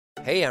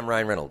Hey, I'm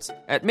Ryan Reynolds.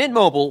 At Mint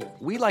Mobile,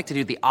 we like to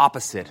do the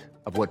opposite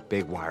of what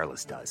Big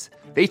Wireless does.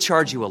 They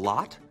charge you a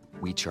lot,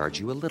 we charge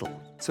you a little.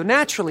 So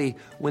naturally,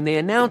 when they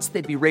announced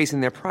they'd be raising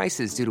their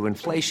prices due to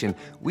inflation,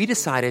 we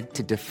decided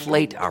to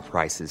deflate our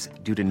prices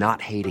due to not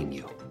hating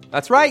you.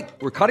 That's right.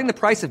 We're cutting the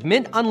price of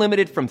Mint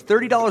Unlimited from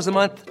 $30 a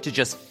month to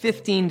just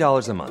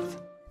 $15 a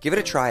month. Give it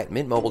a try at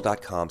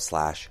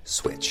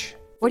mintmobile.com/switch.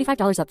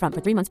 $45 up front for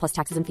 3 months plus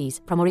taxes and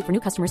fees. Promo rate for new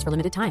customers for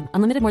limited time.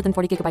 Unlimited more than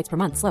 40 gigabytes per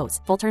month. Slows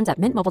full terms at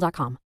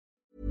mintmobile.com.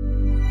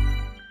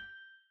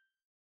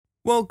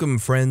 Welcome,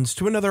 friends,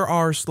 to another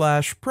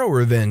rSlash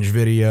ProRevenge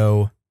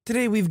video.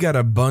 Today we've got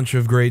a bunch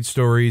of great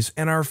stories,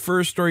 and our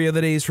first story of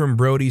the day is from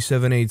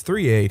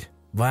Brody7838.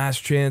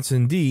 Last chance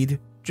indeed,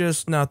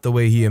 just not the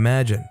way he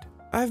imagined.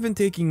 I've been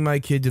taking my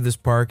kid to this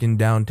park in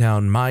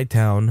downtown my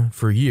town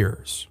for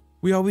years.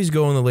 We always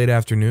go in the late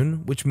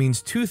afternoon, which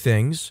means two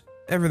things.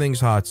 Everything's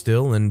hot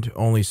still, and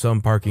only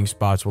some parking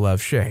spots will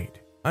have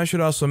shade. I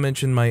should also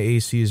mention my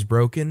AC is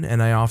broken,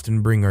 and I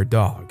often bring our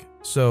dog.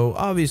 So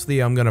obviously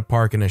I'm gonna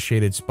park in a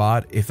shaded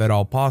spot if at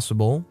all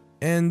possible,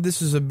 and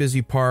this is a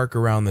busy park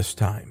around this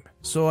time.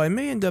 So I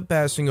may end up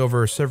passing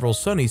over several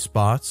sunny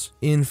spots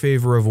in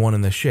favor of one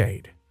in the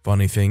shade.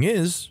 Funny thing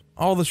is,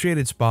 all the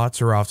shaded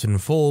spots are often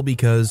full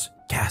because,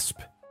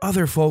 gasp,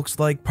 other folks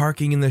like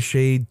parking in the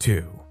shade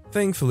too.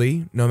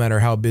 Thankfully, no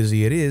matter how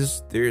busy it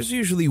is, there's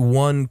usually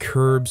one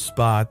curb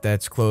spot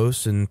that's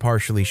close and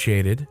partially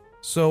shaded,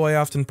 so I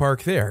often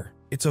park there.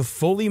 It's a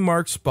fully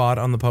marked spot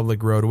on the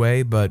public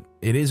roadway, but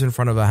it is in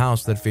front of a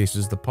house that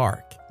faces the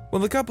park.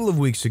 Well, a couple of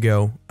weeks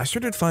ago, I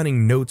started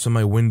finding notes on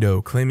my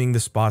window claiming the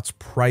spot's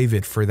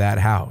private for that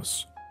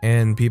house,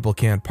 and people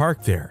can't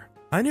park there.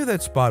 I knew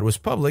that spot was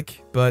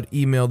public, but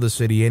emailed the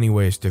city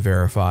anyways to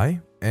verify,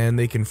 and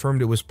they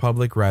confirmed it was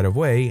public right of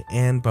way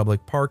and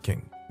public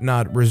parking.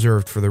 Not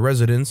reserved for the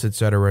residents,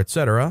 etc.,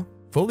 etc.,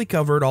 fully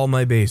covered all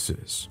my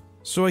bases.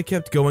 So I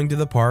kept going to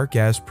the park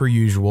as per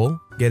usual,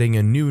 getting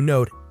a new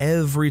note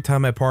every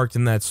time I parked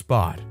in that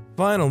spot.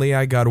 Finally,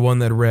 I got one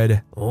that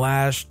read,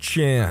 "Last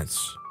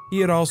chance."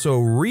 He had also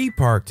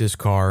reparked his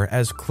car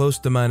as close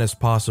to mine as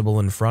possible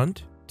in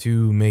front,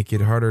 to make it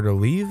harder to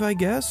leave, I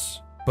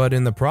guess, but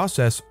in the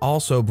process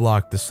also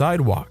blocked the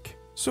sidewalk.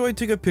 So I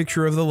took a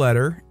picture of the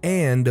letter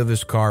and of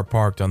his car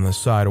parked on the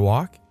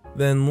sidewalk,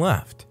 then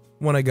left.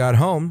 When I got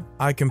home,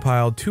 I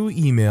compiled 2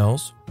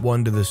 emails,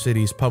 one to the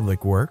city's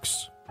public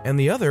works, and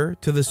the other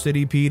to the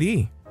city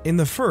PD. In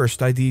the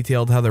first, I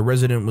detailed how the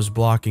resident was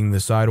blocking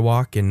the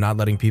sidewalk and not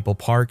letting people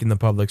park in the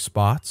public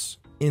spots.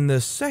 In the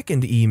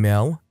second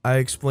email, I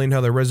explained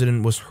how the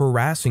resident was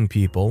harassing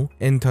people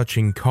and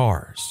touching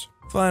cars.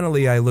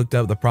 Finally, I looked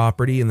up the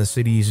property in the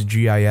city's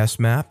GIS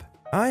map.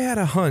 I had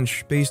a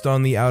hunch based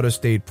on the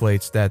out-of-state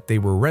plates that they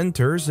were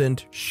renters,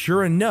 and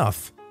sure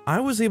enough,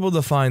 I was able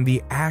to find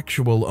the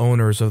actual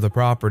owners of the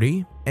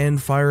property and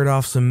fired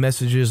off some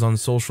messages on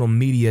social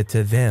media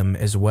to them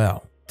as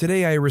well.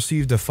 Today I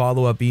received a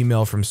follow-up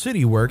email from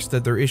CityWorks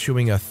that they're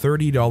issuing a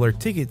 $30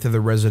 ticket to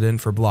the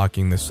resident for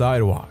blocking the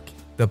sidewalk.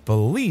 The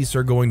police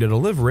are going to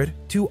deliver it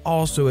to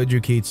also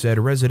educate said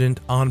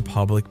resident on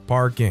public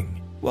parking.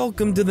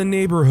 Welcome to the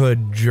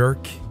neighborhood,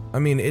 jerk. I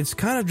mean, it's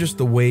kind of just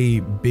the way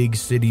big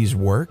cities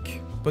work.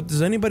 But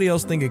does anybody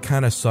else think it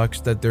kind of sucks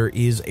that there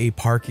is a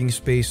parking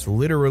space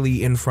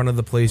literally in front of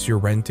the place you're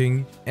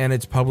renting, and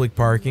it's public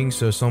parking,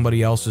 so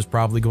somebody else is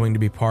probably going to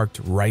be parked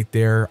right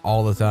there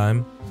all the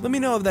time? Let me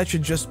know if that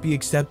should just be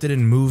accepted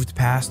and moved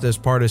past as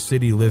part of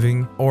city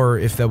living, or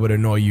if that would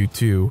annoy you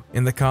too,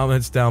 in the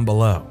comments down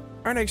below.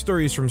 Our next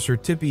story is from Sir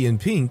Tippy in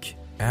Pink.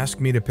 Ask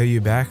me to pay you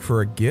back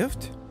for a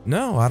gift?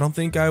 No, I don't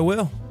think I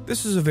will.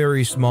 This is a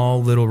very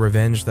small little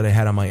revenge that I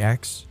had on my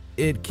ex.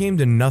 It came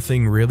to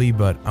nothing really,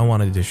 but I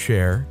wanted to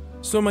share.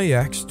 So my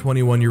ex,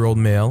 21-year-old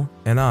male,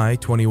 and I,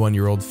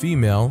 21-year-old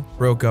female,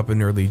 broke up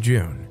in early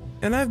June.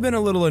 And I've been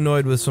a little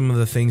annoyed with some of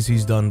the things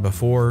he's done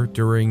before,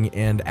 during,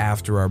 and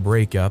after our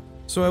breakup,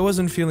 so I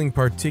wasn't feeling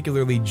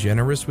particularly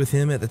generous with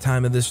him at the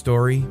time of this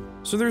story.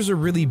 So there's a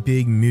really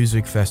big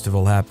music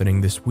festival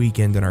happening this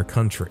weekend in our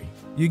country.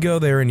 You go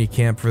there and you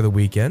camp for the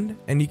weekend,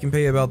 and you can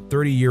pay about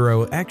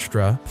 €30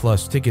 extra,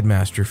 plus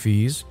Ticketmaster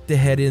fees, to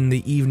head in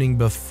the evening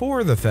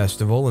before the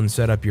festival and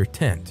set up your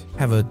tent.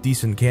 Have a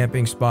decent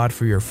camping spot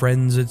for your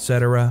friends,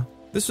 etc.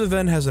 This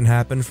event hasn't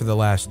happened for the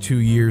last 2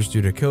 years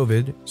due to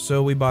COVID,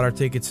 so we bought our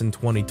tickets in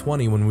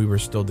 2020 when we were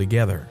still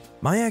together.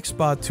 My ex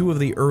bought 2 of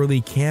the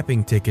early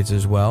camping tickets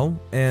as well,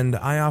 and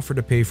I offered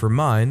to pay for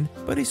mine,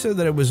 but he said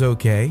that it was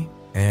okay,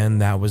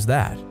 and that was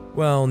that.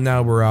 Well,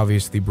 now we're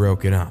obviously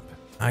broken up.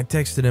 I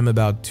texted him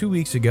about 2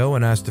 weeks ago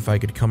and asked if I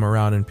could come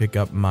around and pick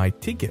up my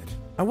ticket.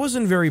 I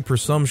wasn't very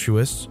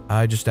presumptuous,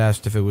 I just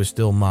asked if it was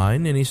still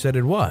mine, and he said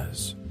it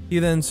was. He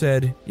then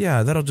said,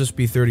 "Yeah, that'll just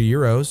be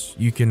 €30,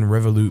 you can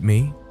Revolut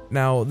me."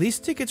 Now, these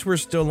tickets were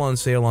still on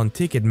sale on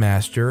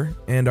Ticketmaster,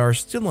 and are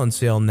still on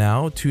sale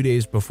now 2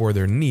 days before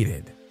they're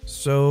needed.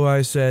 So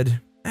I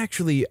said,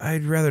 "Actually,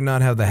 I'd rather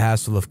not have the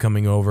hassle of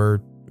coming over,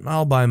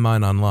 I'll buy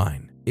mine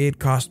online." It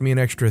cost me an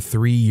extra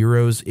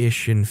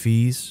 €3-ish in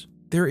fees.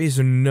 there is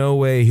no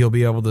way he'll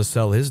be able to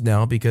sell his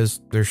now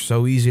because they're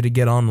so easy to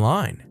get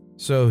online.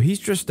 So he's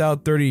just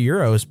out 30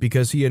 euros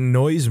because he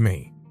annoys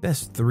me.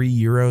 Best 3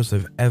 euros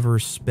I've ever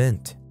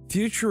spent.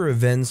 Future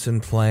events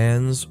and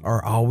plans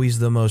are always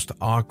the most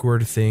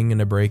awkward thing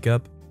in a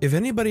breakup. If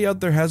anybody out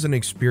there hasn't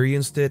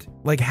experienced it,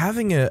 like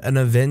having an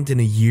event in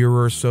a year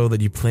or so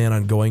that you plan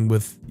on going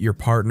with your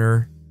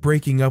partner,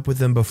 breaking up with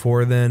them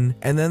before then,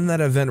 and then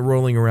that event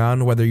rolling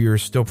around, whether you're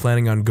still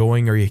planning on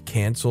going or you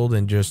canceled,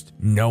 and just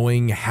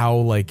knowing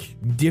how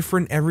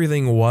different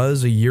everything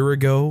was a year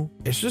ago,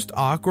 it's just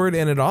awkward,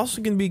 and it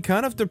also can be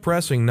kind of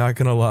depressing, not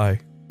gonna lie.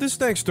 This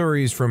next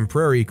story is from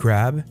Prairie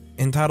Crab,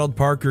 entitled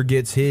Parker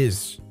Gets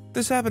His.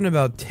 This happened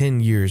about 10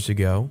 years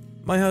ago.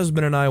 My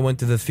husband and I went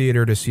to the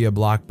theater to see a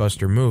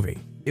blockbuster movie.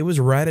 It was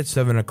right at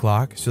 7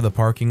 o'clock, so the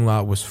parking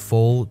lot was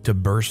full to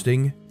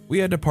bursting. We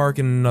had to park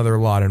in another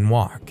lot and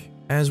walk.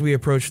 As we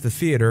approached the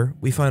theater,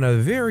 we found a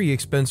very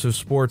expensive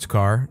sports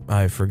car,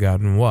 I've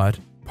forgotten what,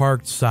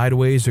 parked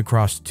sideways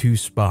across 2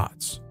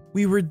 spots.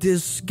 We were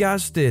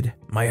disgusted.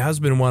 My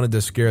husband wanted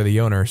to scare the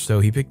owner, so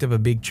he picked up a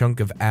big chunk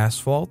of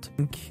asphalt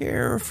and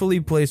carefully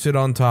placed it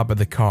on top of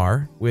the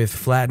car, with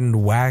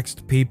flattened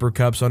waxed paper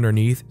cups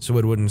underneath so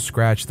it wouldn't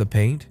scratch the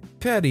paint.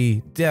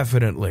 Petty,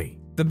 definitely.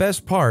 The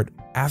best part,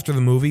 after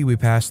the movie we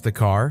passed the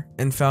car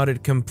and found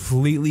it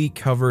completely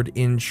covered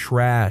in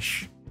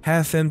trash.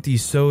 Half-empty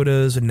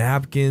sodas,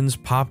 napkins,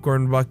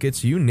 popcorn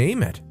buckets, you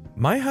name it.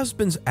 My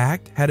husband's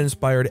act had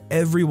inspired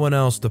everyone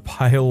else to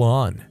pile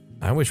on.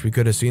 I wish we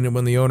could have seen it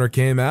when the owner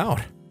came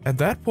out. At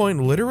that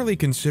point, literally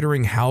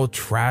considering how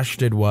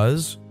trashed it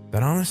was,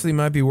 that honestly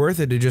might be worth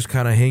it to just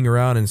kind of hang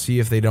around and see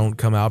if they don't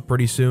come out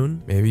pretty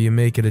soon. Maybe you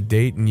make it a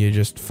date and you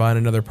just find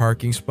another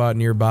parking spot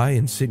nearby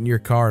and sit in your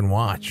car and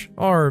watch.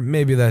 Or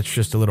maybe that's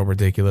just a little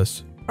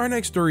ridiculous. Our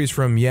next story is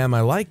from Yam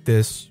I Like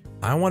This.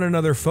 I Want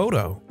Another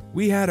Photo.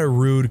 We had a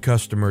rude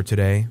customer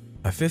today.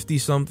 A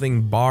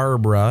 50-something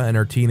Barbara and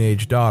her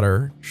teenage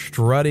daughter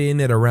strut in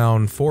at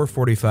around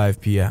 4:45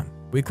 p.m.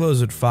 We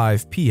close at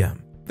 5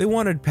 p.m. They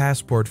wanted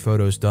passport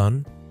photos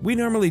done. We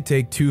normally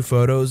take 2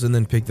 photos and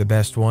then pick the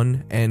best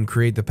one and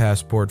create the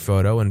passport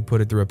photo and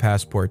put it through a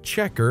passport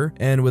checker,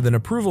 and with an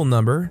approval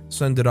number,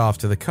 send it off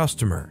to the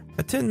customer.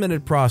 A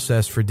 10-minute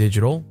process for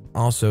digital,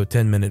 also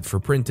 10-minute for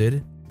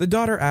printed. The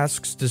daughter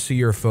asks to see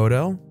her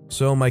photo,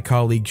 so my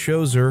colleague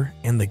shows her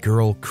and the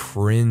girl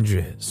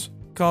cringes.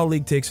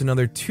 Colleague takes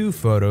another 2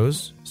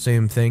 photos,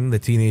 same thing, the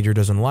teenager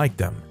doesn't like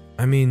them.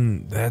 I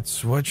mean,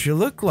 that's what you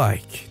look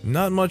like.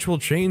 Not much will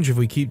change if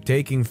we keep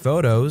taking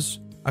photos.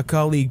 A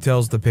colleague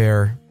tells the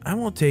pair, I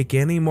won't take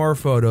any more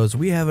photos,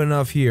 we have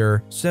enough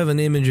here, 7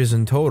 images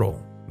in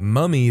total.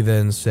 Mummy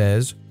then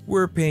says,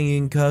 we're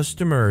paying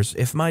customers.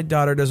 If my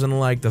daughter doesn't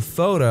like the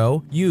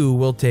photo, you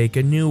will take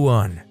a new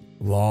one.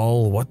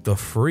 Lol, what the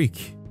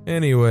freak?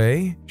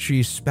 Anyway,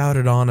 she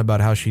spouted on about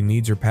how she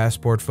needs her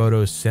passport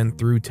photos sent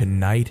through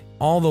tonight,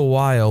 all the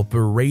while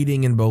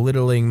berating and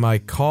belittling my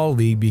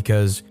colleague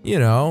because,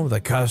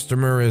 the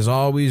customer is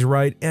always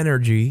right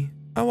energy.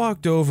 I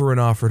walked over and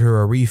offered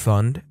her a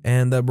refund,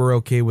 and that we're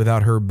okay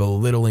without her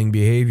belittling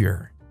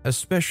behavior,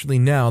 especially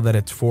now that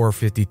it's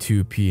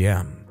 4:52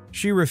 p.m.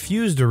 She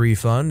refused a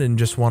refund and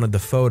just wanted the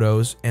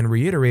photos and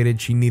reiterated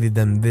she needed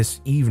them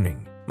this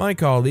evening. My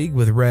colleague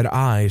with red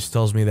eyes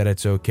tells me that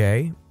it's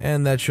okay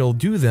and that she'll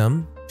do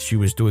them. She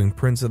was doing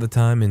prints at the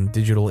time and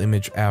digital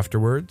image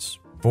afterwards.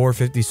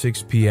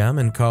 4:56 p.m.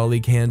 and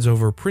colleague hands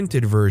over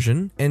printed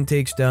version and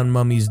takes down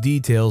Mummy's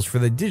details for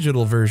the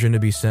digital version to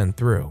be sent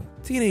through.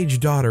 Teenage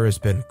daughter has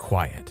been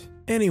quiet.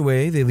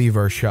 Anyway, they leave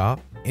our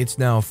shop. It's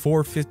now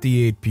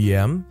 4:58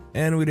 p.m.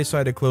 and we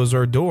decide to close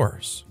our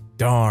doors.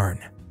 Darn.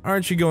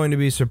 Aren't you going to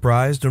be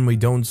surprised when we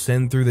don't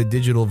send through the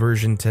digital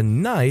version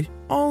tonight,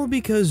 all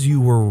because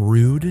you were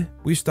rude?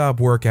 We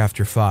stop work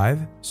after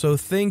 5, so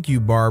thank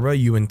you, Barbara,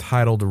 you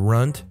entitled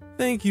runt.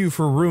 Thank you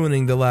for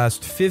ruining the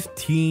last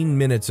 15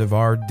 minutes of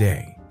our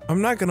day.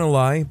 I'm not gonna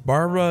lie,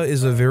 Barbara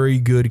is a very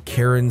good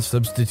Karen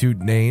substitute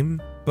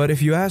name, but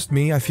if you asked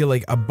me, I feel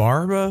like a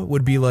Barbara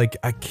would be like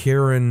a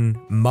Karen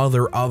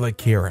mother of a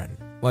Karen,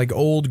 like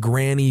old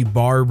Granny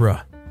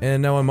Barbara.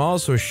 And now I'm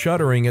also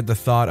shuddering at the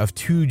thought of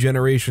 2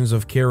 generations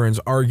of Karens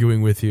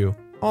arguing with you.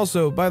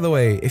 Also, by the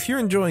way, if you're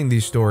enjoying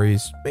these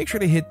stories, make sure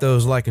to hit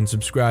those like and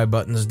subscribe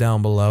buttons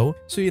down below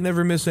so you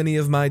never miss any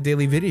of my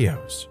daily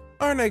videos.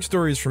 Our next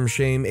story is from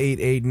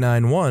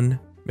Shame8891.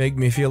 Make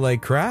me feel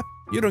like crap?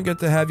 You don't get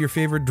to have your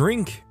favorite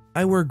drink.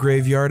 I work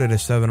graveyard at a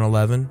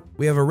 7-Eleven.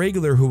 We have a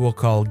regular who we'll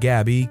call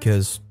Gabby,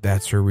 cause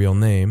that's her real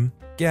name.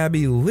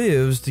 Gabby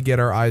lives to get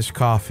our iced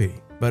coffee,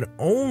 but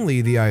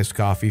only the iced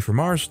coffee from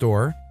our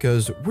store,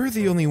 cause we're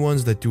the only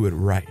ones that do it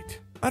right.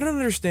 I don't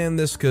understand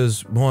this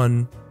cause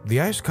 1, the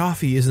iced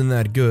coffee isn't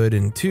that good,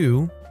 and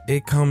 2,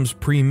 it comes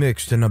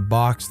pre-mixed in a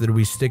box that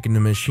we stick in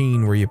a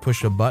machine where you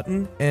push a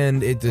button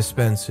and it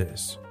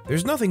dispenses.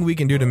 There's nothing we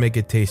can do to make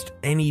it taste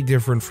any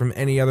different from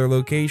any other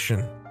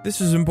location. This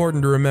is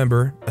important to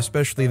remember,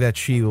 especially that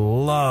she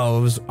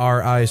loves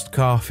our iced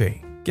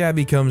coffee.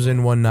 Gabby comes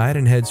in one night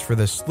and heads for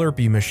the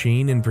Slurpee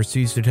machine and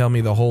proceeds to tell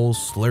me the whole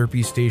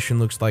Slurpee station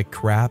looks like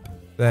crap,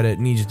 that it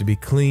needs to be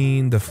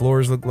cleaned, the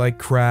floors look like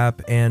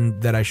crap,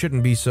 and that I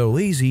shouldn't be so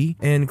lazy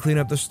and clean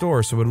up the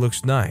store so it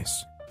looks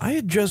nice. I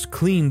had just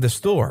cleaned the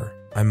store.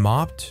 I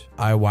mopped,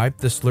 I wiped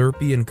the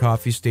Slurpee and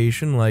coffee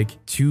station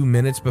like 2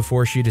 minutes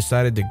before she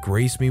decided to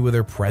grace me with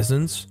her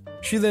presence.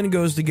 She then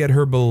goes to get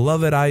her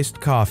beloved iced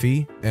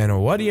coffee,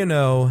 and what do you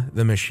know,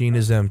 the machine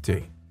is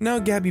empty. Now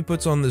Gabby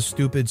puts on this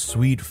stupid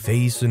sweet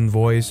face and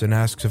voice and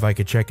asks if I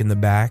could check in the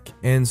back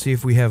and see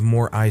if we have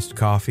more iced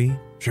coffee.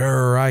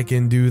 Sure, I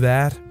can do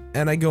that.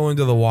 And I go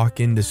into the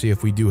walk-in to see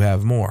if we do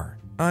have more.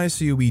 I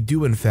see we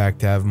do in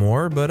fact have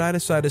more, but I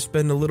decide to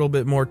spend a little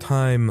bit more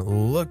time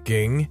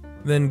looking,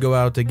 then go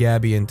out to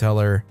Gabby and tell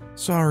her,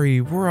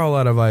 sorry, we're all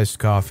out of iced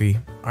coffee.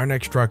 Our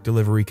next truck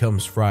delivery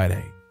comes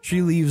Friday.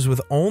 She leaves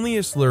with only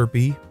a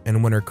Slurpee,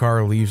 and when her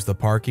car leaves the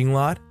parking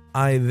lot,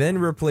 I then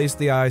replace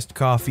the iced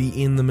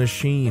coffee in the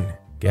machine.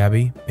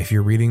 Gabby, if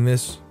you're reading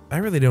this, I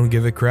really don't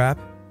give a crap.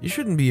 You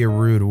shouldn't be a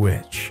rude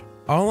witch.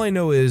 All I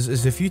know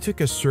is if you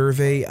took a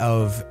survey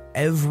of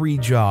every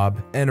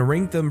job and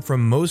ranked them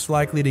from most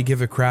likely to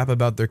give a crap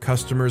about their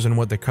customers and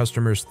what the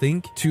customers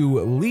think to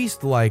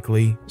least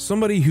likely,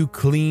 somebody who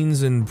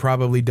cleans and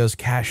probably does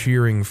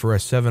cashiering for a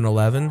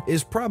 7-Eleven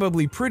is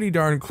probably pretty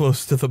darn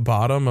close to the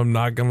bottom, I'm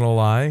not gonna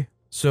lie.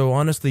 So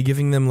honestly,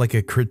 giving them like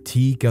a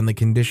critique on the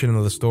condition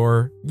of the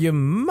store, you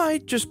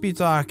might just be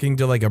talking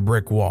to like a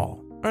brick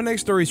wall. Our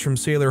next story is from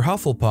Sailor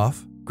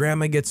Hufflepuff.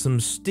 Grandma gets some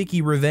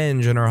sticky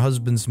revenge on her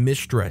husband's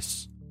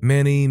mistress.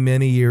 Many,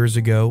 many years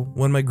ago,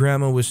 when my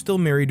grandma was still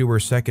married to her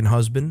second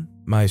husband,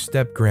 my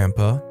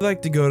step-grandpa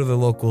liked to go to the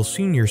local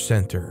senior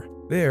center.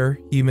 There,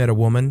 he met a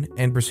woman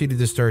and proceeded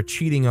to start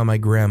cheating on my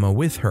grandma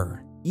with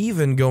her,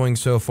 even going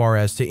so far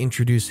as to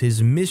introduce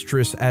his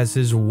mistress as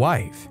his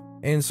wife,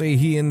 and say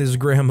he and his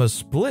grandma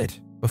split.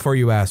 Before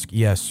you ask,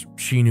 yes,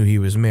 she knew he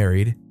was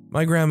married.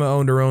 My grandma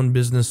owned her own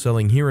business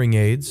selling hearing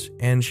aids,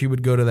 and she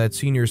would go to that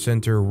senior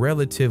center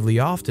relatively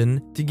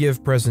often to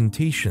give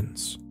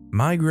presentations.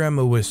 My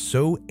grandma was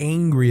so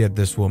angry at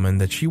this woman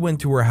that she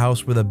went to her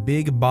house with a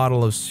big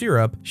bottle of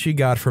syrup she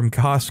got from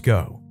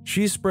Costco.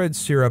 She spread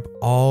syrup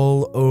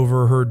all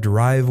over her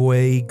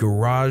driveway,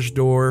 garage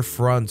door,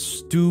 front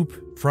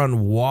stoop, front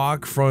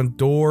walk, front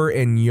door,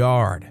 and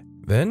yard.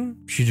 Then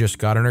she just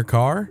got in her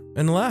car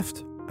and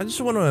left. I just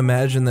want to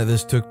imagine that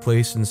this took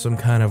place in some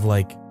kind of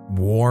like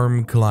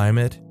warm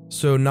climate.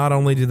 So not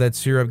only did that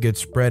syrup get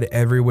spread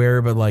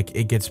everywhere, but like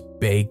it gets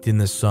baked in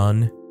the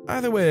sun.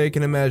 Either way, I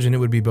can imagine it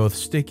would be both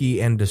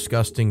sticky and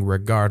disgusting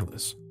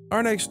regardless.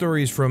 Our next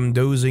story is from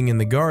Dozing in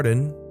the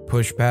Garden.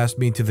 Push past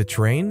me to the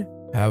train.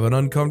 Have an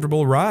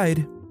uncomfortable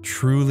ride.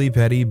 Truly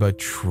petty, but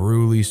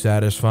truly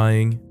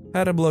satisfying.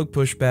 Had a bloke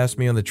push past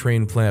me on the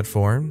train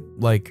platform.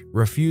 Like,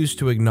 refused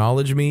to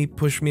acknowledge me,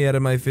 push me out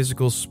of my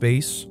physical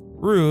space.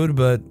 Rude,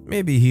 but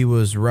maybe he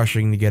was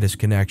rushing to get his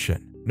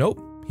connection.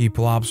 Nope. He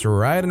plops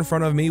right in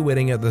front of me,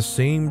 waiting at the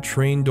same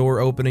train door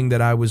opening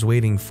that I was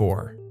waiting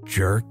for.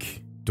 Jerk.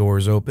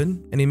 Doors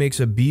open, and he makes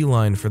a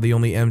beeline for the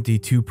only empty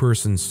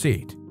 2-person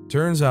seat.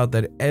 Turns out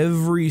that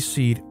every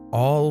seat,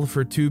 all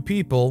for 2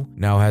 people,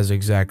 now has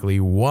exactly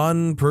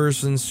 1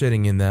 person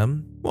sitting in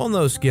them. Well,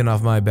 no skin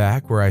off my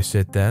back where I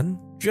sit then.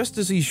 Just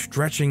as he's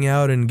stretching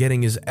out and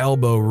getting his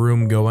elbow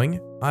room going,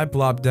 I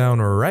plop down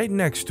right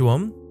next to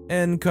him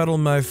and cuddle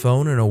my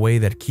phone in a way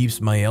that keeps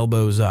my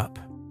elbows up.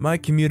 My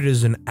commute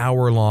is an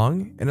hour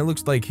long, and it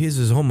looks like his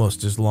is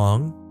almost as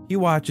long. He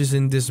watches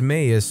in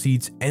dismay as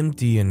seats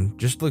empty and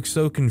just looks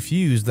so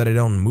confused that I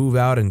don't move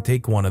out and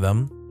take one of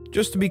them.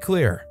 Just to be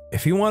clear,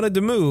 if he wanted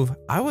to move,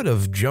 I would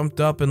have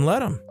jumped up and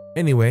let him.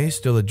 Anyway,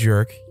 still a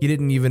jerk, he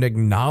didn't even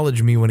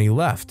acknowledge me when he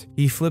left.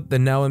 He flipped the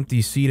now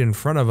empty seat in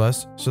front of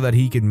us so that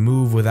he could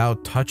move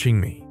without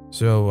touching me.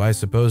 So I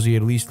suppose he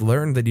at least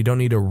learned that you don't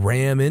need to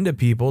ram into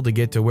people to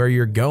get to where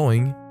you're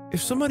going.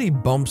 If somebody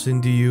bumps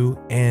into you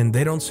and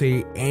they don't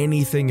say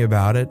anything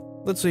about it,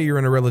 let's say you're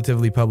in a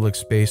relatively public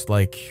space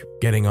like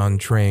getting on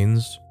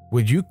trains,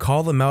 would you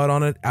call them out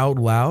on it out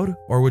loud,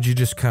 or would you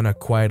just kind of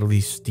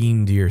quietly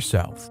steam to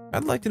yourself?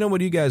 I'd like to know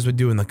what you guys would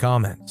do in the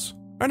comments.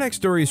 Our next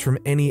story is from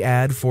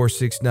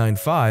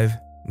AnyAd4695.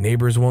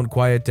 Neighbors won't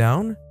quiet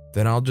down?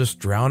 Then I'll just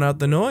drown out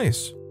the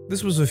noise.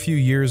 This was a few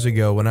years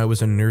ago when I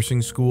was in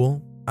nursing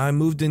school. I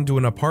moved into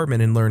an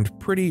apartment and learned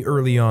pretty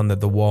early on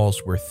that the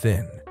walls were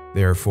thin.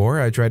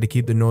 Therefore, I tried to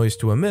keep the noise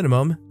to a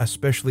minimum,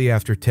 especially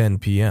after 10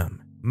 p.m.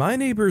 My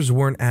neighbors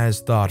weren't as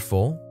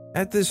thoughtful.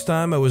 At this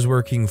time, I was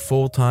working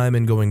full-time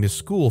and going to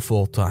school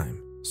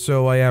full-time,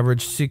 so I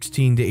averaged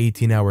 16 to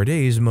 18-hour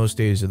days most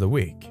days of the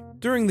week.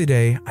 During the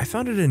day, I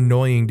found it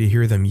annoying to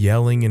hear them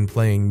yelling and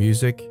playing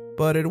music,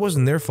 but it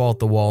wasn't their fault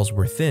the walls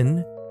were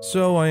thin,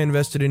 so I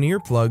invested in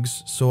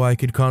earplugs so I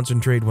could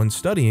concentrate when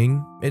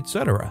studying,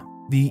 etc.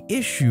 The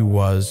issue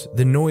was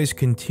the noise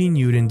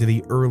continued into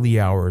the early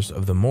hours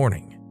of the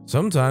morning,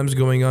 sometimes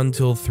going on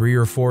till 3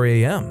 or 4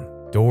 a.m.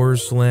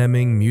 Doors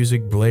slamming,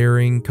 music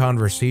blaring,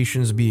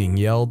 conversations being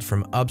yelled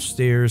from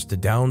upstairs to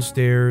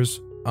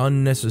downstairs,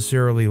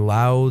 unnecessarily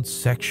loud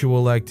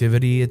sexual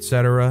activity,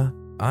 etc.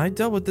 I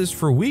dealt with this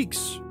for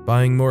weeks,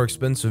 buying more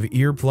expensive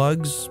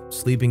earplugs,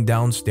 sleeping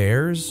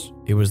downstairs.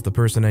 It was the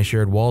person I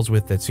shared walls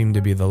with that seemed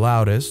to be the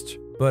loudest,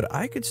 but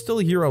I could still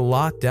hear a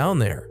lot down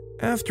there.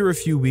 After a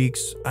few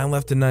weeks, I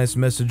left a nice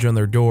message on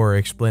their door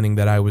explaining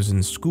that I was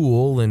in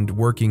school and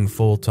working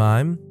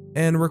full-time,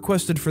 and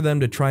requested for them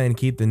to try and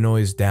keep the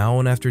noise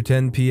down after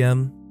 10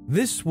 p.m.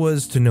 This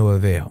was to no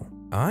avail.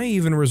 I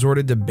even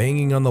resorted to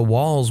banging on the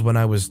walls when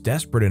I was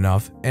desperate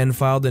enough and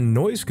filed a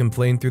noise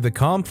complaint through the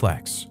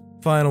complex.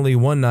 Finally,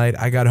 one night,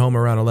 I got home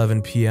around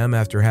 11 p.m.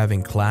 after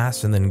having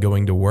class and then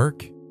going to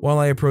work. While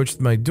I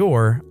approached my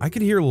door, I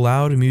could hear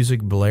loud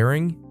music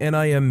blaring, and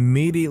I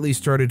immediately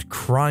started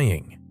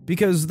crying.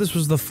 Because this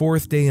was the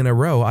 4th day in a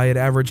row I had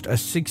averaged a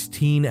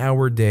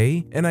 16-hour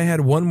day, and I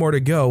had one more to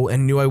go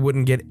and knew I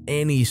wouldn't get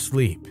any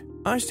sleep.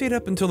 I stayed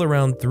up until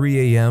around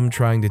 3 a.m.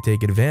 trying to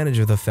take advantage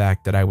of the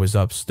fact that I was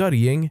up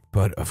studying,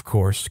 but of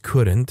course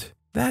couldn't.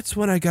 That's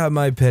when I got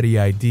my petty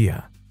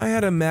idea. I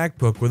had a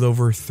MacBook with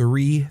over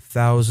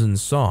 3,000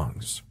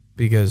 songs.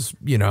 Because,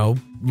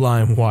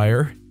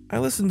 LimeWire. I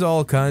listened to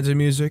all kinds of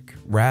music: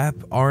 rap,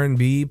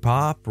 R&B,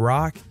 pop,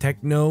 rock,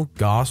 techno,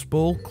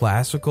 gospel,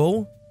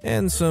 classical,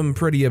 and some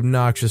pretty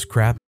obnoxious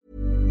crap.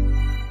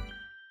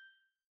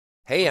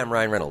 Hey, I'm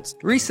Ryan Reynolds.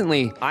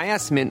 Recently, I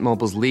asked Mint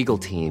Mobile's legal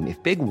team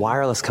if big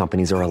wireless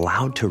companies are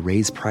allowed to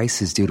raise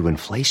prices due to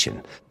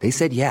inflation. They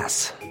said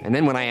yes. And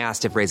then when I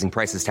asked if raising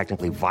prices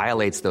technically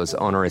violates those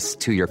onerous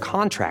 2-year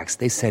contracts,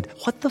 they said,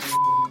 "What the f***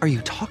 are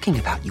you talking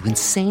about, you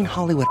insane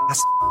Hollywood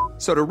ass?"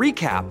 So to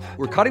recap,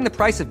 we're cutting the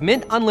price of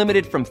Mint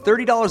Unlimited from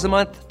 $30 a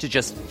month to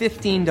just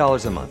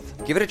 $15 a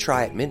month. Give it a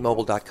try at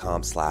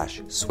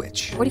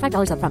mintmobile.com/switch.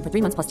 $45 up front for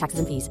 3 months plus taxes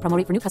and fees. Promo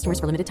rate for new customers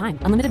for limited time.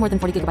 Unlimited more than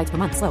 40 gigabytes per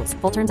month. Slows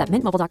full terms at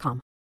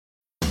mintmobile.com.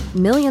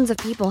 Millions of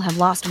people have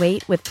lost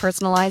weight with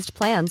personalized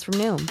plans from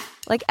Noom.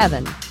 Like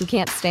Evan, who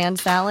can't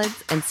stand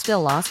salads and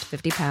still lost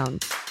 50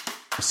 pounds.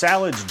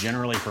 Salads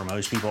generally for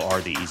most people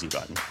are the easy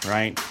button,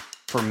 right?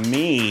 For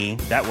me,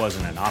 that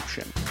wasn't an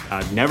option.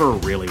 I never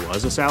really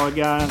was a salad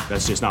guy.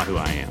 That's just not who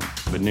I am.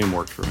 But Noom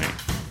worked for me.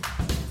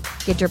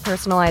 Get your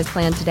personalized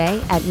plan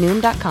today at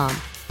Noom.com.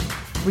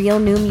 Real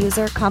Noom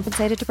user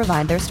compensated to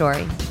provide their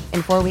story.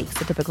 In 4 weeks,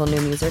 the typical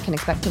Noom user can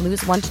expect to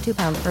lose 1 to 2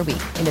 pounds per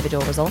week.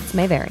 Individual results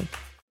may vary.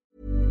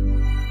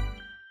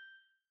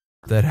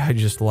 That I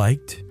just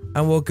liked.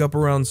 I woke up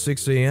around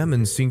 6 a.m.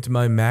 and synced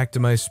my Mac to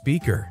my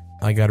speaker.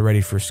 I got ready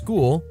for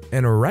school,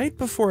 and right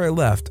before I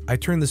left, I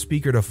turned the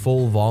speaker to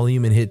full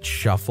volume and hit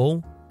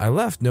shuffle. I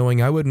left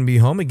knowing I wouldn't be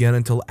home again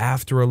until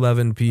after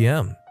 11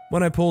 p.m.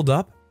 When I pulled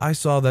up, I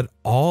saw that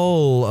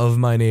all of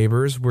my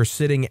neighbors were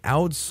sitting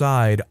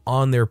outside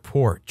on their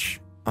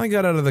porch. I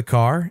got out of the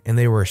car, and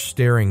they were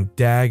staring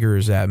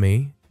daggers at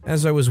me.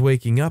 As I was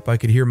waking up, I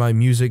could hear my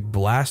music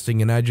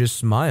blasting, and I just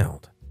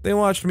smiled. They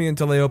watched me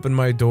until I opened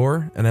my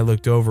door, and I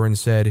looked over and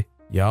said,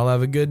 "Y'all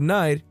have a good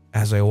night,"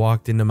 as I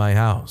walked into my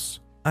house.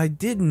 I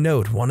did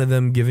note one of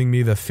them giving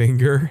me the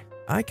finger.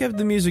 I kept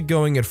the music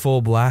going at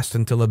full blast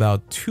until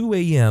about 2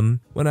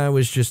 a.m. when I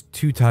was just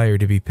too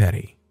tired to be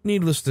petty.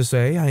 Needless to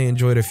say, I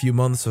enjoyed a few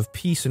months of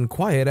peace and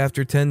quiet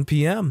after 10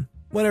 p.m.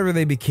 Whenever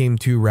they became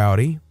too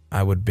rowdy,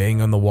 I would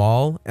bang on the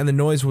wall and the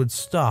noise would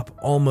stop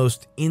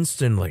almost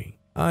instantly.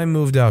 I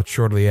moved out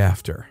shortly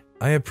after.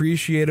 I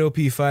appreciate OP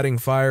fighting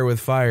fire with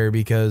fire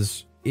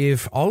because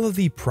if all of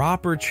the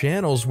proper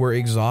channels were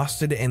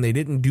exhausted and they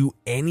didn't do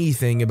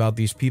anything about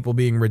these people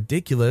being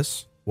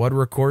ridiculous, what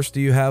recourse do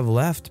you have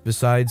left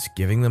besides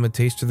giving them a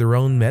taste of their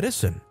own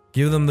medicine?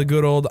 Give them the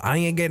good old "I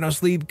ain't getting no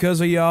sleep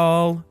 'cause of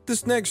y'all."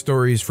 This next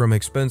story is from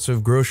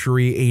Expensive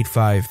Grocery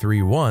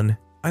 8531.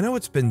 I know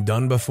it's been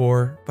done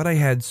before, but I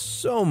had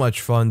so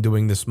much fun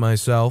doing this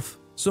myself.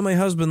 So my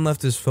husband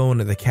left his phone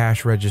at the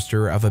cash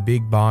register of a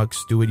big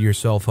box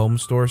do-it-yourself home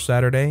store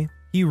Saturday.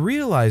 He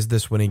realized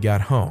this when he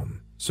got home.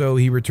 So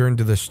he returned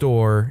to the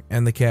store,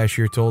 and the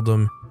cashier told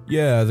him,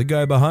 "Yeah, the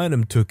guy behind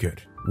him took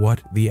it."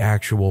 What the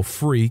actual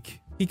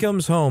freak? He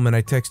comes home, and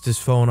I text his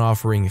phone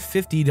offering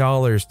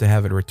 $50 to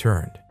have it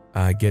returned.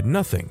 I get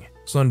nothing.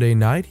 Sunday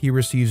night, he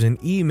receives an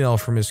email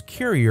from his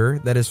carrier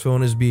that his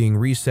phone is being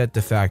reset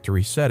to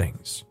factory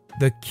settings.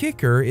 The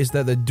kicker is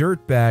that the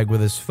dirtbag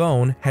with his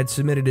phone had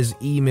submitted his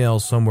email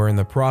somewhere in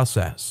the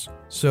process.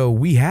 So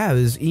we have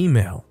his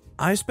email.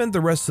 I spent the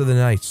rest of the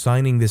night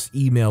signing this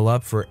email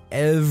up for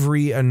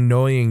every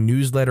annoying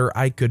newsletter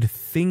I could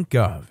think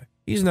of.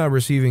 He's now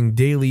receiving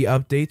daily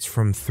updates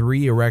from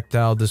 3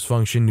 erectile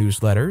dysfunction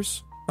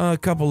newsletters, a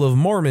couple of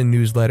Mormon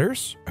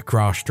newsletters, a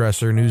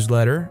cross-dresser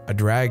newsletter, a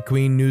drag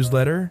queen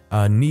newsletter,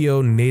 a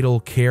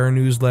neonatal care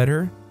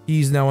newsletter.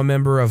 He's now a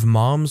member of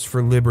Moms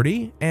for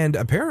Liberty, and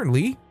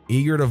apparently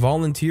eager to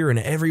volunteer in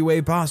every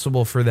way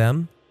possible for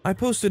them. I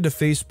posted to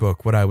Facebook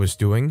what I was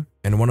doing,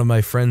 and one of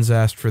my friends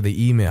asked for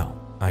the email.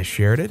 I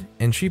shared it,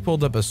 and she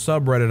pulled up a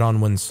subreddit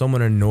on when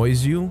someone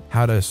annoys you,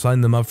 how to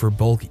sign them up for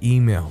bulk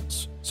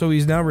emails. So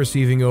he's now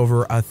receiving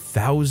over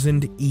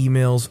 1,000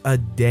 emails a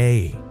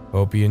day.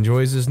 Hope he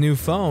enjoys his new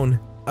phone.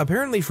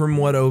 Apparently from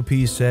what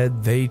OP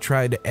said, they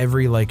tried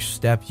every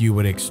step you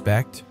would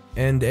expect,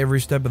 and every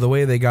step of the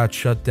way they got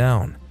shut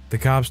down. The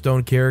cops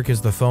don't care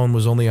because the phone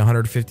was only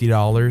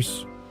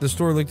 $150. The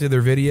store looked at their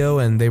video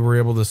and they were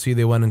able to see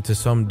they went into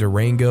some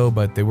Durango,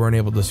 but they weren't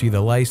able to see the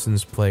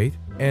license plate.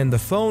 And the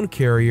phone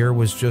carrier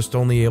was just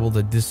only able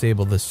to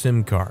disable the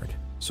SIM card.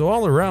 So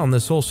all around,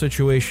 this whole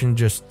situation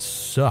just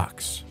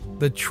sucks.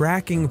 The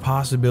tracking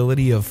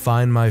possibility of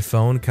Find My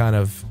Phone kind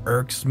of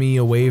irks me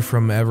away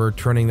from ever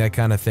turning that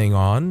kind of thing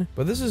on.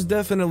 But this is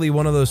definitely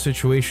one of those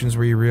situations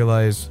where you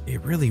realize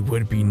it really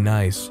would be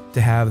nice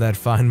to have that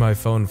Find My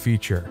Phone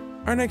feature.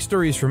 Our next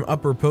story is from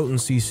Upper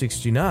Potency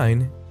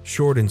 69.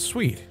 Short and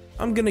sweet.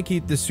 I'm gonna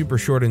keep this super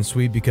short and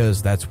sweet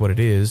because that's what it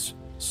is.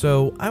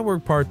 So I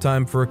work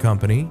part-time for a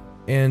company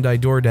and I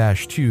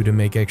DoorDash too to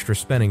make extra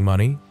spending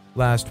money.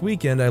 Last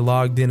weekend I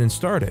logged in and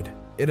started.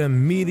 It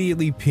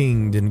immediately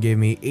pinged and gave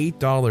me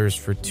 $8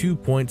 for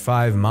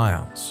 2.5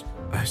 miles.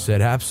 I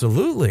said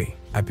absolutely.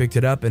 I picked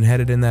it up and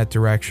headed in that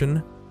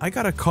direction. I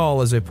got a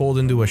call as I pulled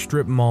into a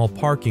strip mall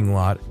parking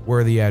lot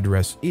where the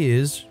address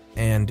is,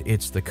 and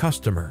it's the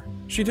customer.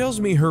 She tells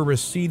me her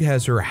receipt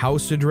has her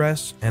house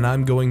address and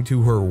I'm going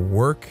to her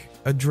work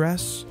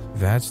address.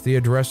 That's the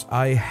address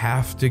I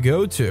have to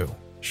go to.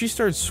 She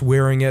starts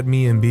swearing at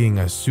me and being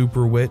a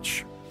super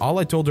witch. All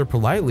I told her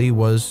politely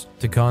was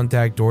to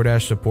contact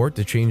DoorDash support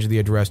to change the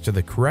address to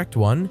the correct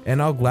one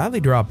and I'll gladly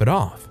drop it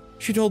off.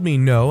 She told me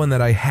no and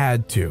that I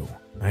had to.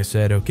 I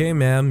said, okay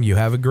ma'am, you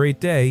have a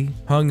great day,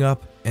 hung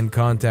up and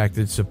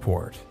contacted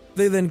support.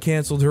 They then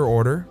canceled her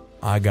order.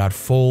 I got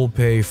full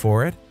pay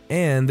for it.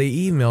 And they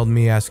emailed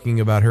me asking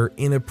about her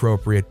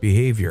inappropriate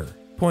behavior.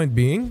 Point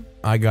being,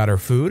 I got her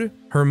food,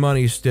 her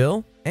money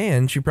still,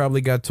 and she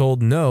probably got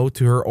told no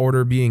to her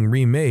order being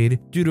remade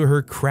due to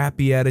her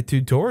crappy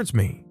attitude towards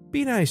me.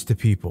 Be nice to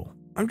people.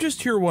 I'm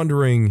just here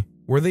wondering,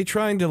 were they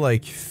trying to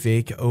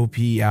fake OP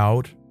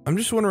out? I'm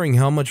just wondering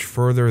how much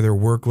further their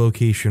work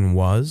location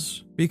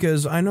was.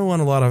 Because I know on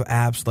a lot of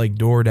apps like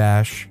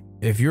DoorDash,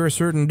 if you're a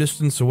certain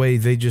distance away,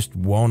 they just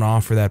won't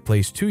offer that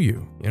place to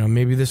you.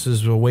 Maybe this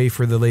is a way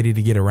for the lady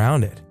to get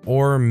around it.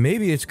 Or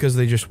maybe it's because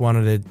they just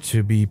wanted it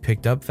to be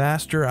picked up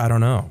faster, I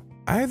don't know.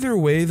 Either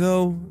way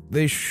though,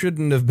 they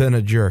shouldn't have been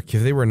a jerk.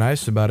 If they were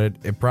nice about it,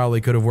 it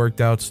probably could have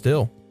worked out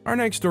still. Our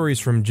next story is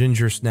from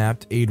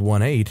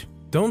GingerSnapped818.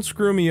 Don't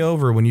screw me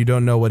over when you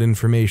don't know what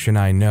information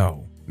I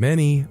know.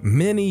 Many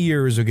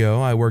years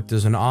ago, I worked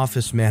as an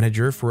office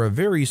manager for a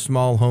very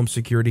small home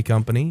security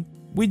company.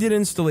 We did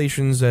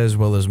installations as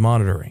well as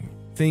monitoring.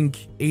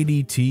 Think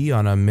ADT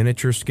on a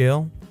miniature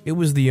scale. It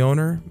was the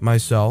owner,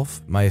 myself,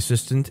 my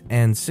assistant,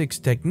 and 6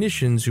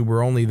 technicians who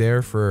were only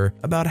there for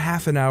about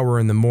half an hour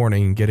in the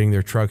morning getting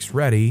their trucks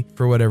ready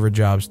for whatever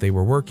jobs they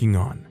were working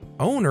on.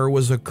 Owner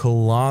was a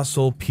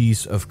colossal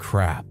piece of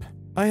crap.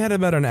 I had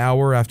about an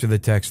hour after the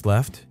techs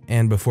left,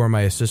 and before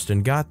my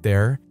assistant got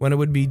there, when it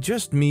would be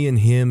just me and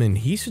him, and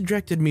he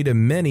subjected me to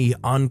many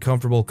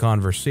uncomfortable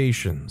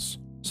conversations.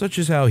 Such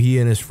as how he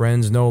and his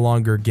friends no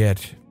longer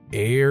get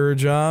air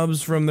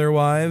jobs from their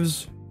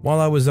wives. While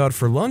I was out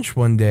for lunch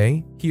one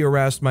day, he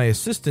harassed my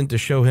assistant to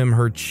show him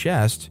her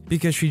chest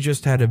because she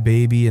just had a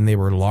baby and they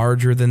were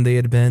larger than they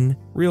had been.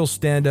 Real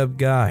stand-up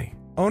guy.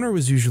 Owner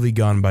was usually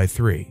gone by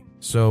 3,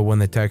 so when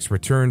the techs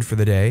returned for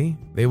the day,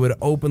 they would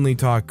openly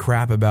talk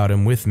crap about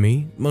him with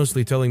me,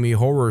 mostly telling me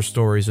horror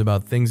stories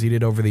about things he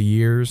did over the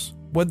years.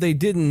 What they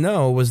didn't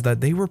know was that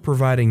they were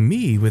providing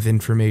me with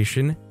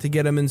information to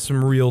get him in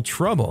some real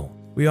trouble.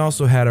 We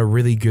also had a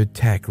really good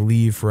tech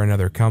leave for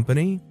another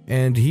company,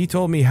 and he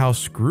told me how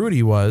screwed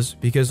he was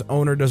because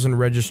owner doesn't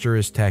register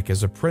his tech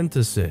as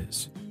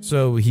apprentices.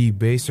 So he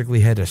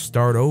basically had to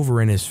start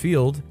over in his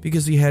field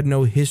because he had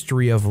no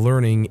history of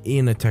learning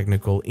in a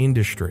technical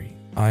industry.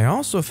 I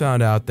also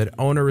found out that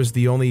owner is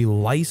the only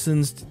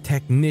licensed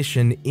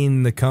technician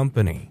in the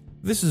company.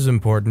 This is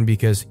important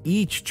because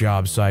each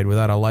job site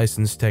without a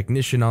licensed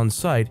technician on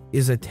site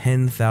is a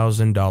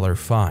 $10,000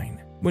 fine.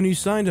 When you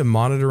signed a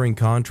monitoring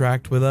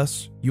contract with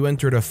us, you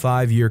entered a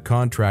 5-year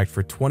contract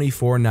for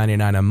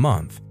 $24.99 a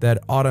month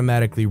that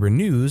automatically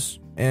renews,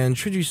 and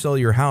should you sell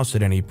your house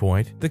at any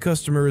point, the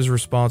customer is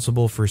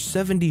responsible for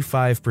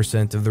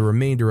 75% of the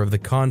remainder of the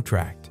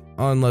contract,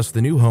 unless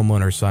the new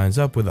homeowner signs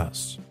up with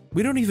us.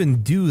 We don't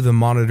even do the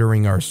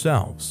monitoring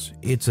ourselves,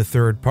 it's a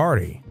third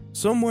party.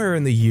 Somewhere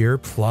in the year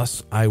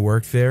plus I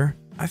worked there,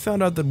 I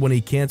found out that when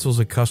he cancels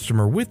a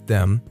customer with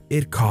them,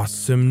 it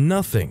costs him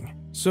nothing.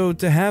 So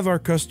to have our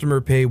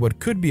customer pay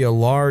what could be a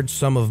large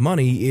sum of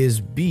money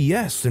is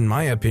BS in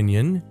my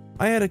opinion.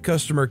 I had a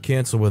customer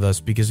cancel with us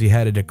because he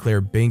had to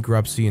declare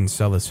bankruptcy and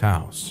sell his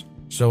house.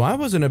 So I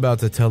wasn't about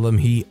to tell him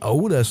he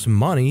owed us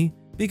money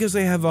because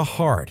I have a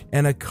heart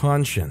and a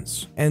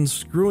conscience, and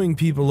screwing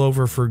people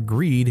over for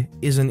greed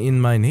isn't in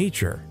my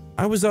nature.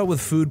 I was out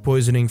with food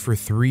poisoning for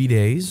 3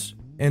 days,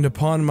 and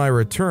upon my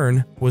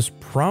return was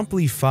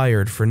promptly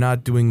fired for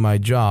not doing my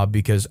job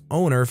because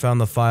owner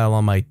found the file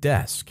on my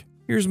desk.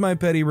 Here's my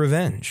petty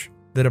revenge.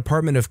 The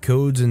Department of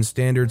Codes and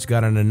Standards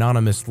got an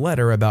anonymous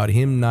letter about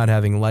him not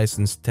having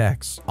licensed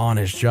techs on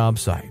his job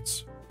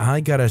sites. I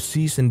got a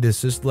cease and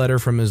desist letter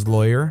from his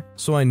lawyer,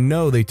 so I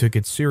know they took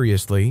it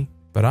seriously,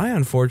 but I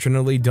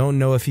unfortunately don't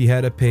know if he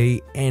had to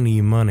pay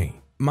any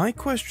money. My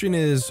question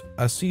is,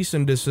 a cease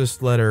and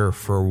desist letter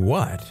for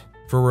what?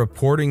 For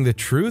reporting the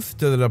truth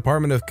to the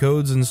Department of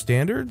Codes and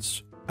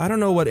Standards? I don't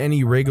know what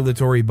any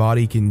regulatory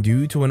body can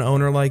do to an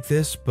owner like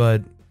this,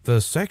 but the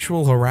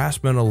sexual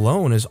harassment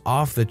alone is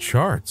off the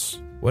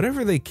charts.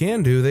 Whatever they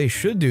can do, they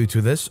should do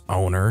to this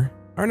owner.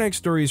 Our next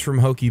story is from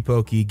Hokey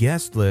Pokey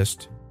Guest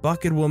List,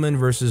 Bucket Woman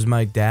versus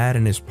my dad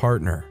and his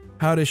partner.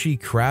 How does she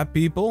crap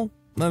people?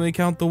 Let me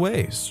count the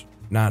ways.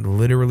 Not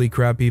literally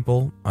crap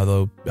people,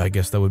 although I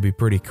guess that would be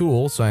pretty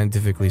cool,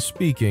 scientifically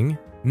speaking.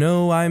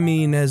 No, I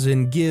mean as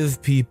in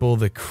give people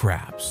the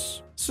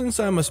craps. Since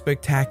I'm a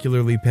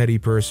spectacularly petty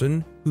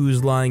person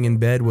who's lying in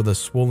bed with a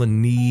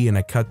swollen knee and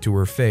a cut to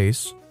her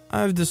face,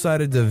 I've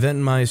decided to vent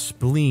my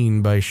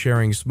spleen by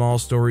sharing small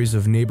stories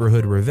of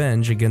neighborhood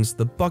revenge against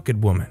the Bucket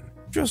Woman,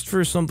 just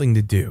for something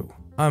to do.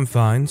 I'm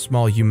fine,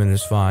 small human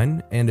is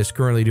fine, and is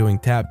currently doing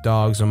tap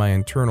dogs on my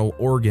internal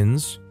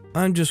organs.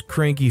 I'm just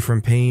cranky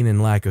from pain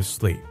and lack of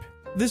sleep.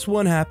 This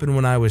one happened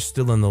when I was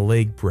still in the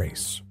leg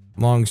brace.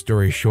 Long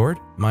story short,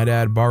 my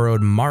dad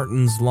borrowed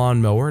Martin's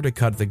lawnmower to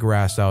cut the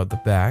grass out the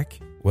back.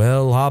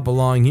 Well, Hop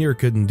Along here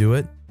couldn't do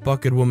it.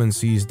 Bucket Woman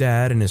sees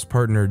Dad and his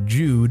partner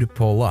Jude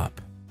pull up,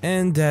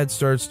 and Dad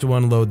starts to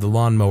unload the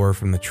lawnmower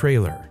from the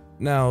trailer.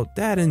 Now,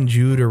 Dad and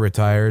Jude are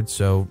retired,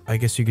 so I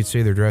guess you could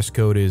say their dress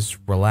code is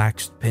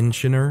relaxed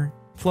pensioner.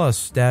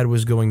 Plus, Dad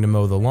was going to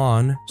mow the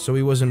lawn, so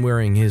he wasn't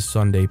wearing his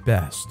Sunday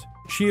best.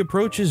 She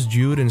approaches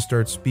Jude and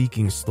starts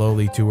speaking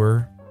slowly to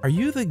her. "Are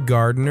you the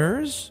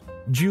gardeners?"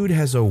 Jude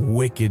has a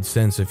wicked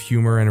sense of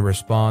humor and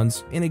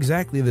responds in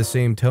exactly the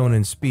same tone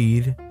and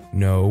speed.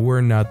 "No, we're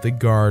not the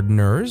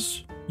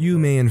gardeners." You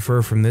may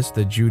infer from this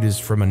that Jude is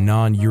from a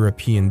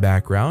non-European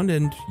background,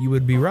 and you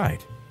would be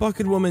right.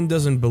 Bucket Woman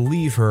doesn't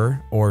believe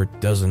her, or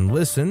doesn't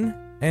listen,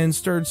 and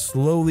starts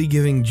slowly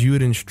giving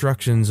Jude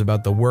instructions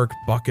about the work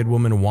Bucket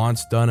Woman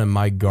wants done in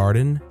my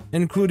garden,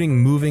 including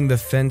moving the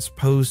fence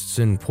posts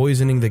and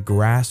poisoning the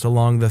grass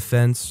along the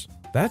fence.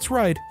 That's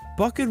right,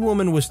 Bucket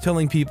Woman was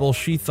telling people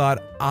she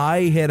thought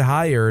I had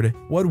hired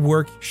what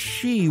work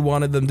she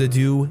wanted them to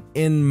do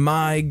in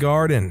my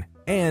garden,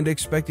 and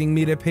expecting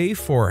me to pay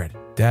for it.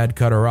 Dad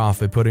cut her off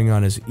by putting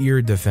on his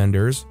ear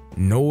defenders,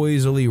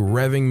 noisily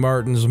revving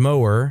Martin's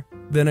mower,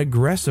 then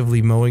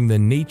aggressively mowing the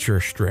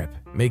nature strip,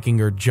 making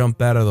her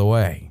jump out of the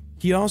way.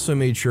 He also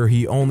made sure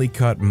he only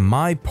cut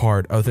my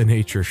part of the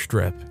nature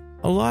strip.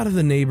 A lot of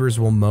the neighbors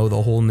will mow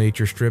the whole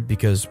nature strip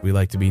because we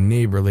like to be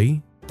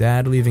neighborly.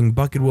 Dad leaving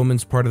Bucket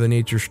Woman's part of the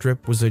nature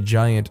strip was a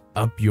giant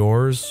up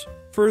yours.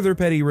 Further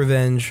petty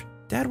revenge,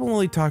 Dad will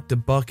only talk to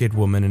Bucket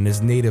Woman in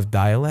his native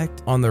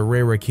dialect on the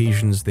rare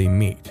occasions they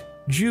meet.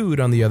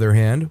 Jude, on the other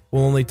hand,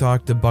 will only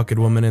talk to Bucket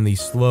Woman in the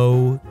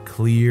slow,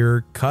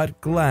 clear,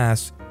 cut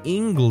glass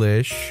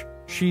English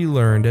she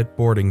learned at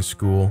boarding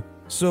school.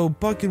 So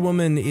Bucket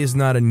Woman is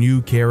not a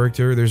new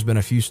character. There's been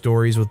a few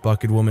stories with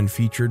Bucket Woman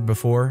featured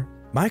before.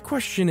 My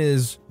question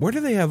is, where do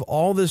they have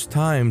all this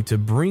time to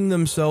bring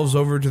themselves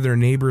over to their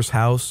neighbor's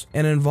house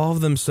and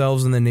involve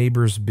themselves in the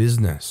neighbor's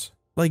business?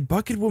 Like,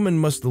 Bucket Woman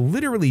must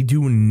literally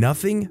do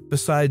nothing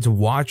besides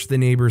watch the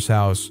neighbor's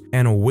house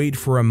and wait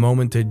for a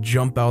moment to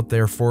jump out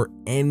there for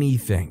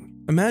anything.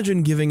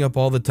 Imagine giving up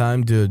all the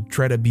time to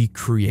try to be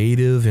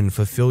creative and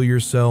fulfill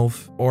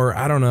yourself, or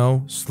I don't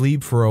know,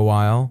 sleep for a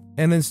while,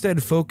 and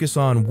instead focus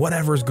on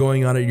whatever's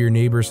going on at your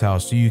neighbor's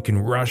house so you can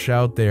rush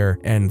out there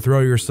and throw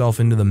yourself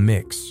into the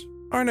mix.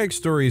 Our next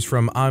story is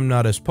from I'm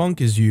Not As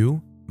Punk As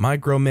You,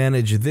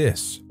 Micromanage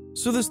This.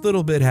 So this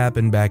little bit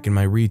happened back in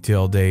my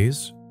retail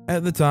days.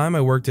 At the time,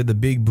 I worked at the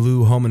Big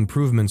Blue home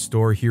improvement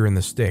store here in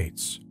the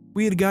States.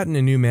 We had gotten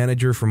a new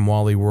manager from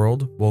Wally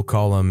World, we'll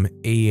call him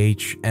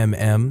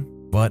AHMM,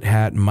 Butt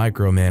Hat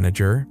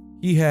Micromanager.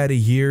 He had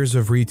years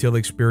of retail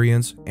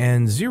experience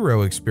and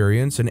zero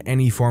experience in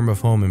any form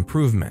of home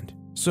improvement,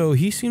 so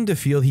he seemed to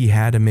feel he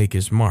had to make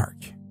his mark.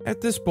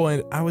 At this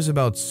point, I was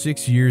about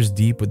 6 years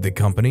deep with the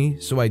company,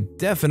 so I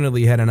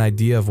definitely had an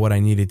idea of what I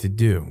needed to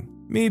do.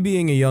 Me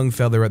being a young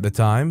fella at the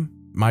time,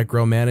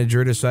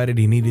 Micromanager decided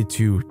he needed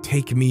to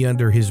take me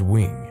under his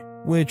wing,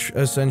 which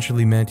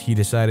essentially meant he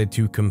decided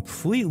to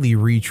completely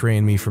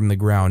retrain me from the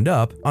ground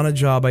up on a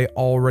job I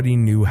already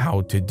knew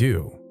how to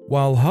do,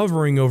 while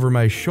hovering over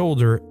my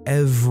shoulder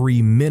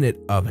every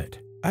minute of it.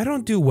 I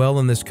don't do well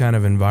in this kind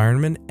of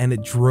environment, and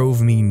it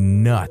drove me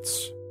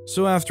nuts.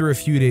 So after a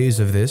few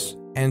days of this,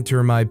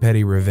 enter my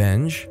petty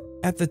revenge.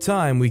 At the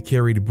time, we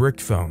carried brick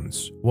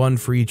phones, one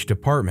for each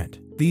department.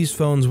 These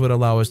phones would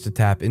allow us to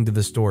tap into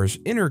the store's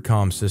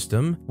intercom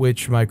system,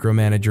 which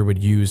Micromanager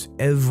would use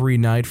every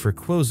night for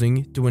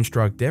closing to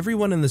instruct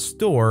everyone in the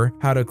store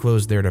how to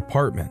close their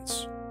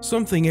departments.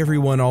 Something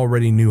everyone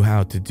already knew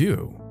how to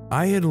do.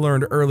 I had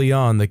learned early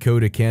on the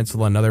code to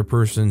cancel another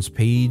person's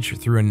page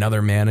through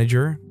another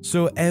manager,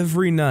 so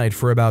every night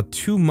for about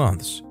 2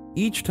 months,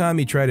 each time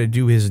he tried to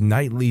do his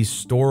nightly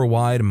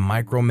store-wide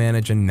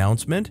micromanage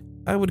announcement,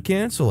 I would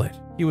cancel it.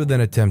 He would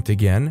then attempt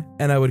again,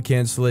 and I would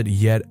cancel it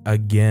yet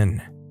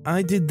again.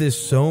 I did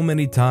this so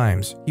many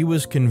times, he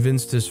was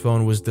convinced his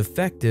phone was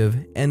defective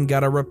and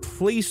got a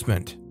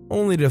replacement,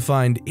 only to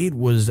find it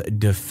was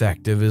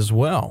defective as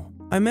well.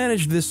 I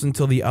managed this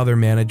until the other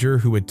manager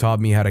who had taught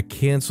me how to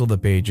cancel the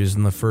pages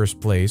in the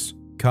first place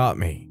caught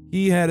me.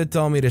 He had to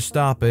tell me to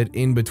stop it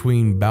in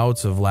between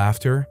bouts of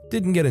laughter.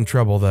 Didn't get in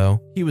trouble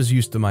though, he was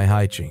used to my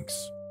hijinks.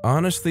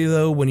 Honestly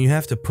though, when you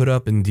have to put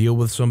up and deal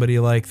with somebody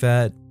like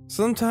that,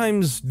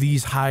 sometimes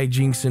these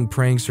hijinks and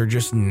pranks are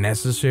just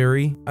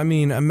necessary. I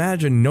mean,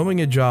 imagine knowing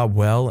a job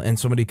well and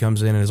somebody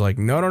comes in and is like,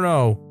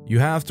 no, you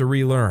have to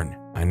relearn.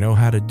 I know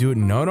how to do it.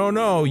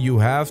 No, you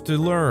have to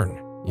learn.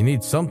 You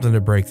need something to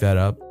break that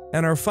up.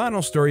 And our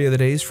final story of the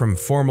day is from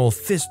Formal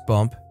Fist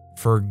Bump.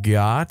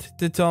 Forgot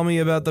to tell me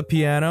about the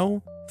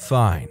piano?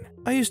 Fine.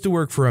 I used to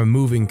work for a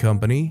moving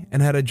company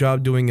and had a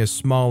job doing a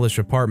smallish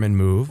apartment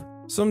move.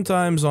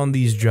 Sometimes on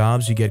these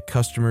jobs you get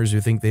customers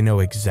who think they know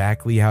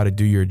exactly how to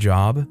do your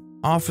job.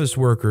 Office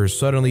workers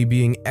suddenly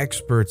being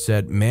experts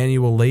at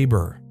manual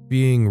labor,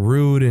 being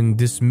rude and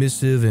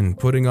dismissive and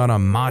putting on a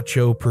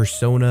macho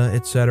persona,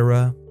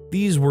 etc.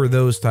 These were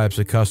those types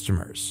of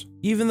customers.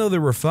 Even though there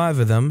were 5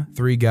 of them,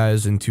 3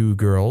 guys and 2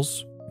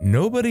 girls,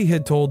 nobody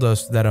had told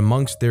us that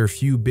amongst their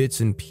few bits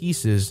and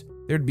pieces,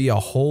 there'd be a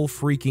whole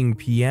freaking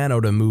piano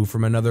to move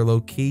from another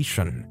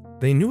location.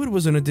 They knew it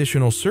was an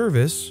additional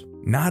service.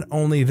 Not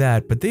only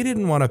that, but they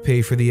didn't want to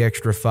pay for the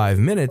extra 5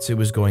 minutes it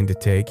was going to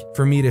take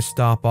for me to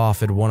stop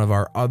off at one of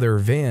our other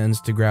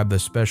vans to grab the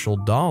special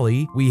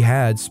dolly we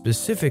had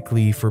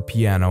specifically for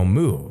piano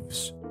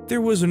moves.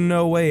 There was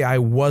no way I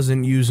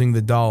wasn't using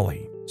the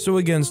dolly. So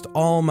against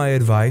all my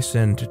advice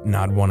and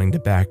not wanting to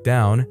back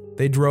down,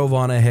 they drove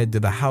on ahead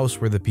to the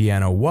house where the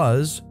piano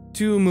was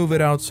to move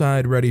it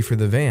outside ready for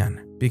the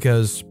van,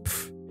 because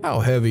how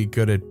heavy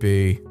could it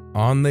be?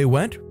 On they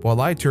went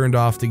while I turned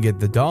off to get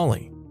the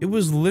dolly. It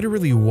was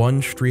literally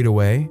 1 street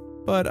away,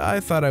 but I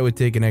thought I would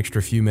take an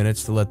extra few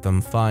minutes to let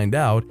them find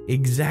out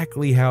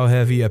exactly how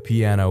heavy a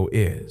piano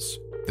is.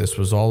 This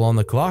was all on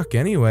the clock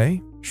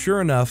anyway.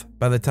 Sure enough,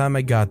 by the time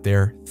I got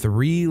there,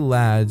 3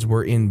 lads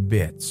were in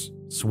bits,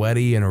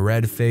 sweaty and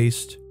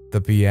red-faced.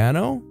 The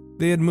piano?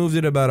 They had moved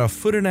it about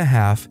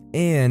 1.5 feet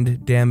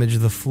and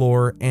damaged the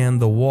floor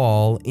and the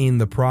wall in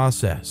the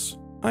process.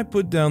 I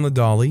put down the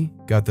dolly,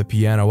 got the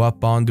piano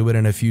up onto it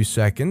in a few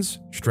seconds,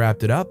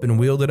 strapped it up and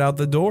wheeled it out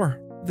the door.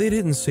 They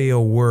didn't say a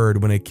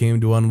word when it came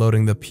to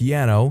unloading the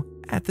piano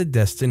at the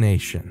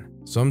destination.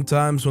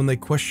 Sometimes when they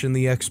question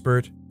the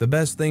expert, the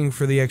best thing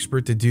for the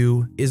expert to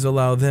do is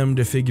allow them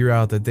to figure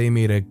out that they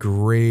made a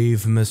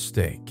grave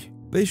mistake.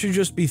 They should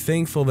just be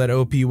thankful that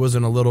OP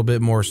wasn't a little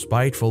bit more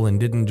spiteful and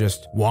didn't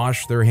just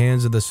wash their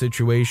hands of the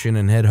situation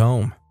and head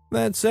home.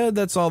 That said,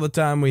 that's all the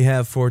time we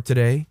have for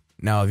today.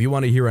 Now, if you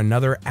want to hear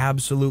another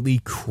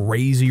absolutely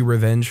crazy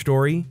revenge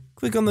story,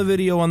 click on the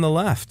video on the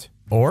left.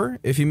 Or,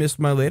 if you missed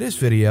my latest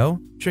video,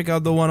 check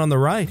out the one on the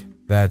right.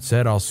 That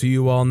said, I'll see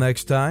you all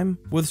next time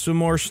with some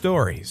more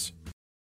stories